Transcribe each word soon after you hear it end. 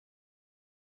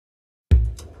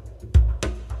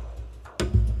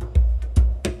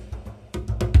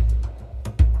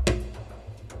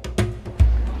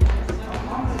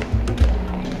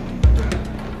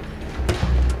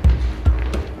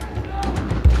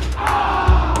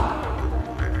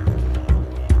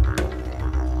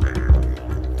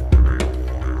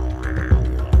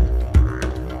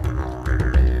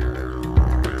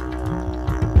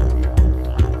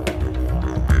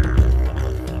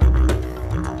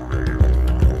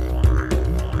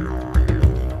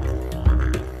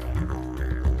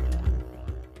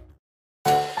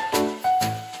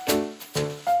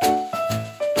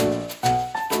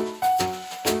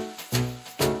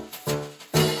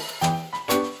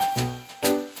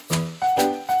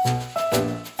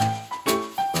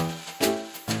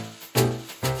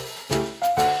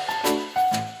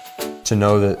To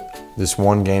know that this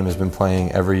one game has been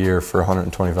playing every year for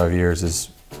 125 years is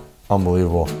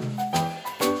unbelievable.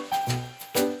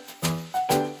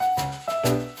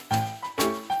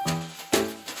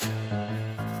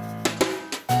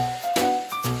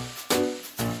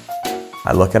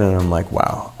 I look at it and I'm like,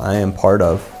 wow, I am part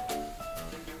of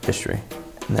history.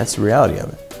 And that's the reality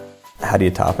of it. How do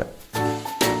you top it?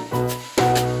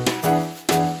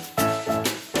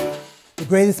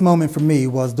 The greatest moment for me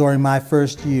was during my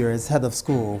first year as head of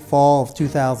school, fall of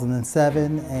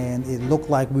 2007, and it looked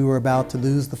like we were about to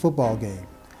lose the football game.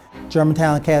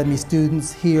 Germantown Academy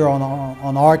students here on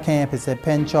our campus at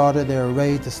Penn Charter, they were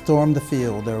ready to storm the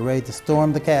field, they were ready to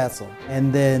storm the castle.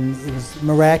 And then it was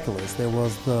miraculous. There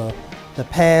was the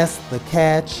pass, the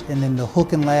catch, and then the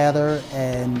hook and ladder,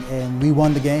 and we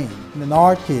won the game. And then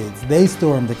our kids, they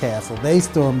stormed the castle, they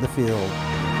stormed the field.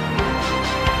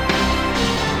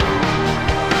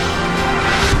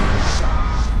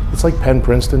 It's like Penn,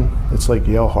 Princeton, it's like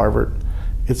Yale, Harvard.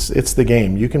 It's the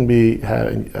game. You can have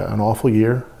an awful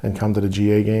year and come to the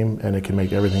GA game and it can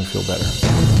make everything feel better.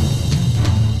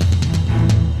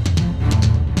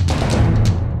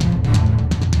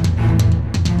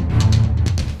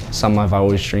 Something I've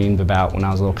always dreamed about when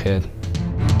I was a little kid.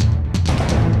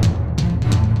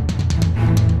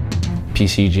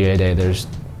 PCGA Day, there's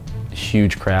a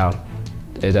huge crowd.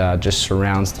 It just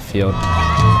surrounds the field.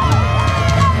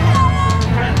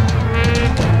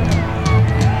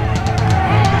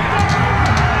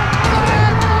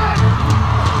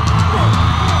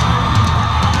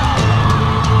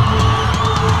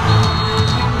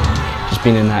 Just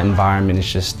being in that environment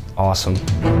is just awesome.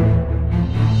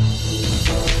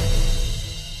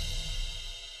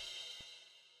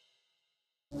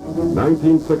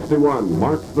 1961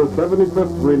 marks the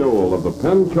 75th renewal of the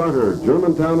Penn Charter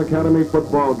Germantown Academy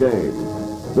football game.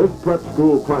 This prep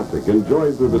school classic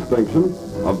enjoys the distinction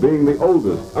of being the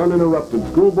oldest uninterrupted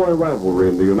schoolboy rivalry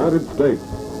in the United States.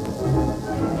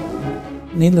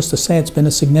 Needless to say, it's been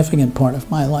a significant part of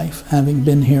my life, having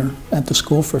been here at the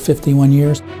school for 51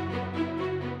 years.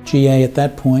 GA at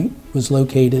that point was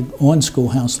located on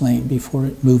Schoolhouse Lane before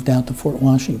it moved out to Fort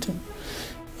Washington.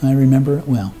 I remember it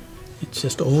well. It's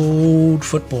just old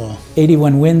football.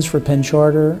 81 wins for Penn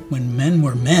Charter. When men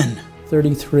were men.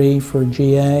 33 for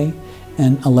GA,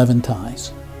 and 11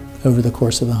 ties over the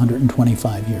course of the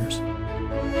 125 years.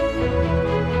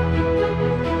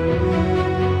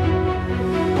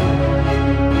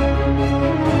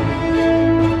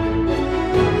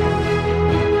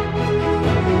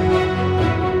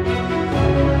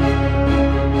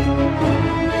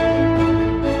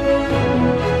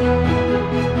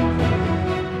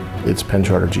 It's Penn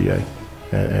Charter GA,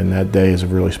 and that day is a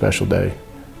really special day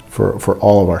for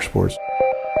all of our sports.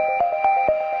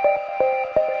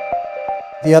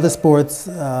 The other sports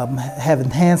have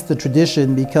enhanced the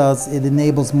tradition because it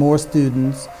enables more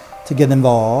students to get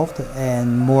involved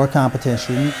and more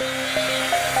competition.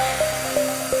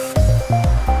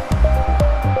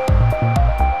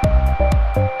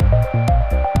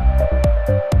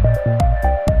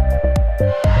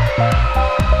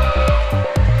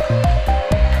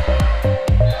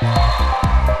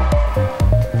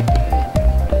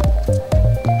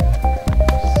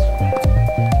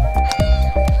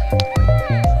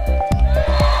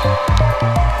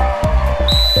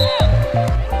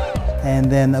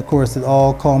 And then, of course, it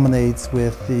all culminates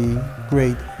with the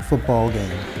great football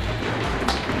game.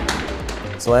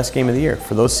 It's the last game of the year.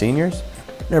 For those seniors,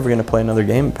 they're never going to play another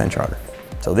game at Penn Charter.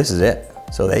 So this is it.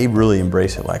 So they really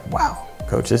embrace it like, wow,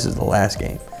 coach, this is the last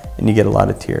game. And you get a lot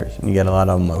of tears, and you get a lot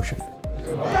of emotion.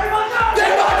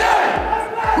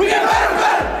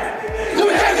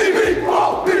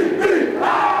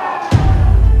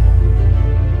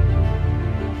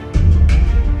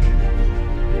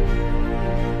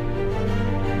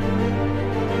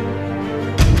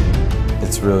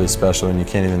 It's really special, and you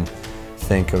can't even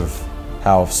think of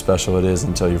how special it is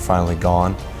until you're finally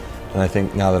gone. And I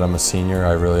think now that I'm a senior,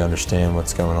 I really understand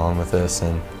what's going on with this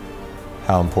and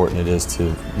how important it is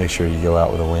to make sure you go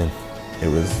out with a win. It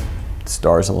was the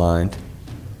stars aligned.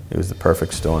 It was the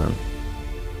perfect storm.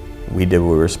 We did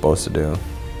what we were supposed to do.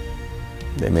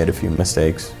 They made a few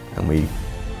mistakes, and we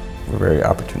were very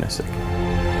opportunistic.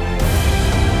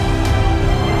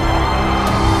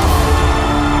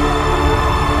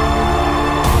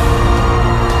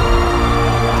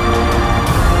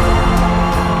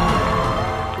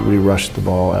 We rushed the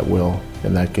ball at will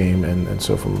in that game, and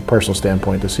so from a personal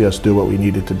standpoint, to see us do what we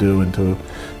needed to do and to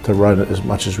run as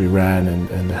much as we ran and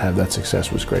to have that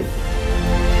success was great.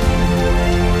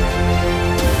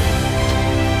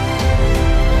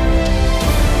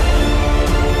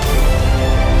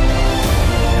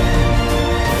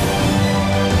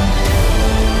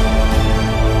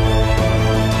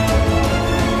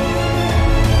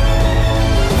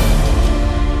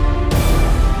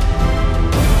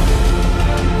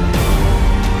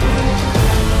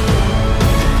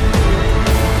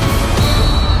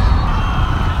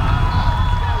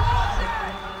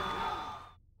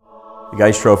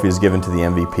 Geist Trophy is given to the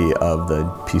MVP of the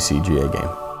PCGA game.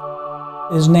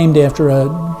 It is named after a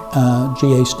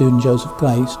GA student, Joseph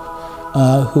Geist,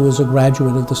 who was a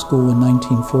graduate of the school in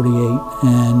 1948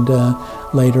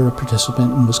 and later a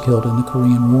participant and was killed in the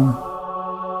Korean War.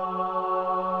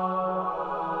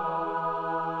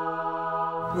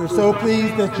 We're so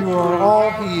pleased that you are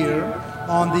all here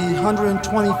on the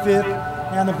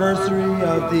 125th anniversary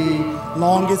of the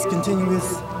longest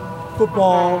continuous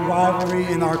football rivalry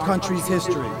in our country's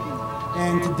history.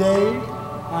 And today,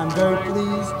 I'm very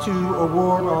pleased to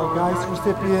award our Geist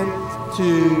recipient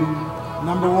to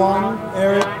number 1,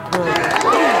 Eric Berger.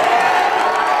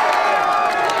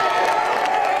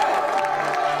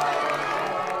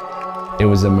 It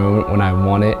was a moment when I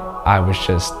won it, I was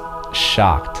just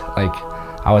shocked. Like,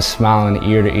 I was smiling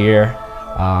ear to ear,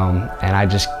 and I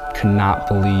just could not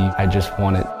believe I just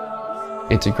won it.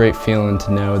 It's a great feeling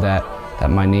to know that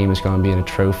my name is going to be in a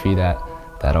trophy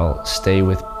that'll stay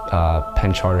with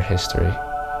Penn Charter history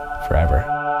forever.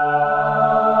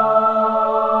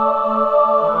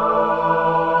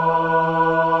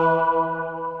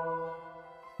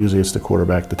 Usually it's the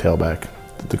quarterback, the tailback,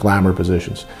 the glamour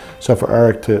positions. So for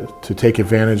Eric to take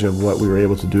advantage of what we were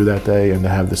able to do that day and to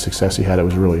have the success he had, it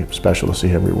was really special to see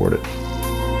him rewarded.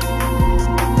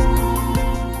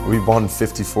 We won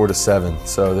 54-7,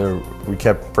 so we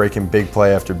kept breaking big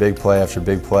play after big play after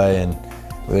big play, and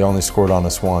they only scored on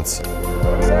us once.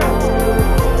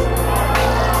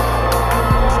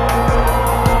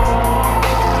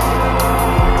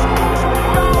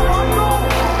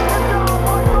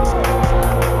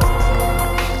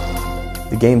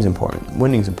 The game's important,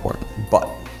 winning's important, but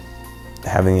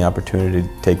having the opportunity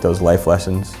to take those life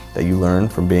lessons that you learn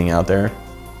from being out there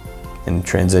and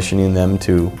transitioning them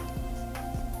to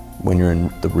when you're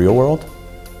in the real world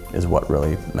is what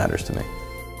really matters to me.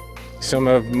 Some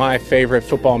of my favorite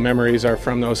football memories are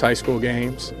from those high school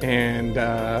games, and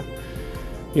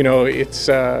you know,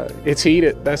 it's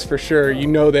heated, that's for sure. You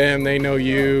know them, they know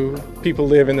you. People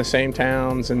live in the same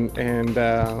towns, and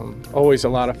always a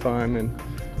lot of fun. And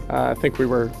I think we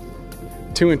were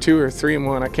 2-2 or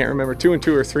 3-1. I can't remember, 2-2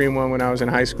 or 3-1 when I was in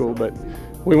high school, but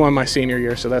we won my senior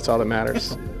year, so that's all that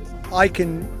matters. I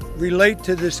can relate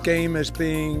to this game as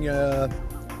being a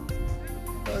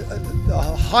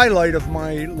highlight of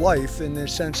my life in the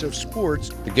sense of sports.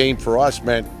 The game for us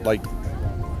meant like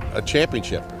a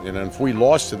championship, you know. If we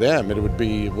lost to them, it would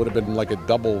have been like a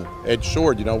double-edged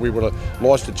sword. You know, we would have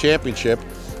lost the championship,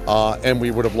 and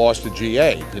we would have lost the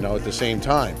GA, you know, at the same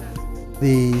time.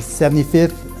 The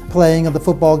 75th playing of the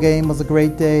football game was a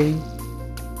great day.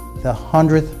 The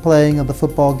 100th playing of the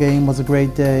football game was a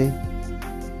great day.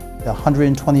 The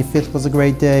 125th was a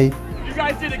great day. You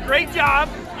guys did a great job.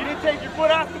 You didn't take your foot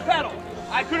off the pedal.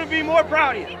 I couldn't be more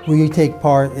proud of you. We take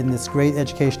part in this great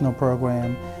educational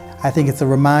program. I think it's a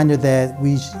reminder that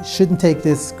we shouldn't take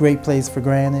this great place for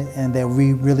granted and that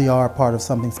we really are part of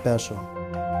something special.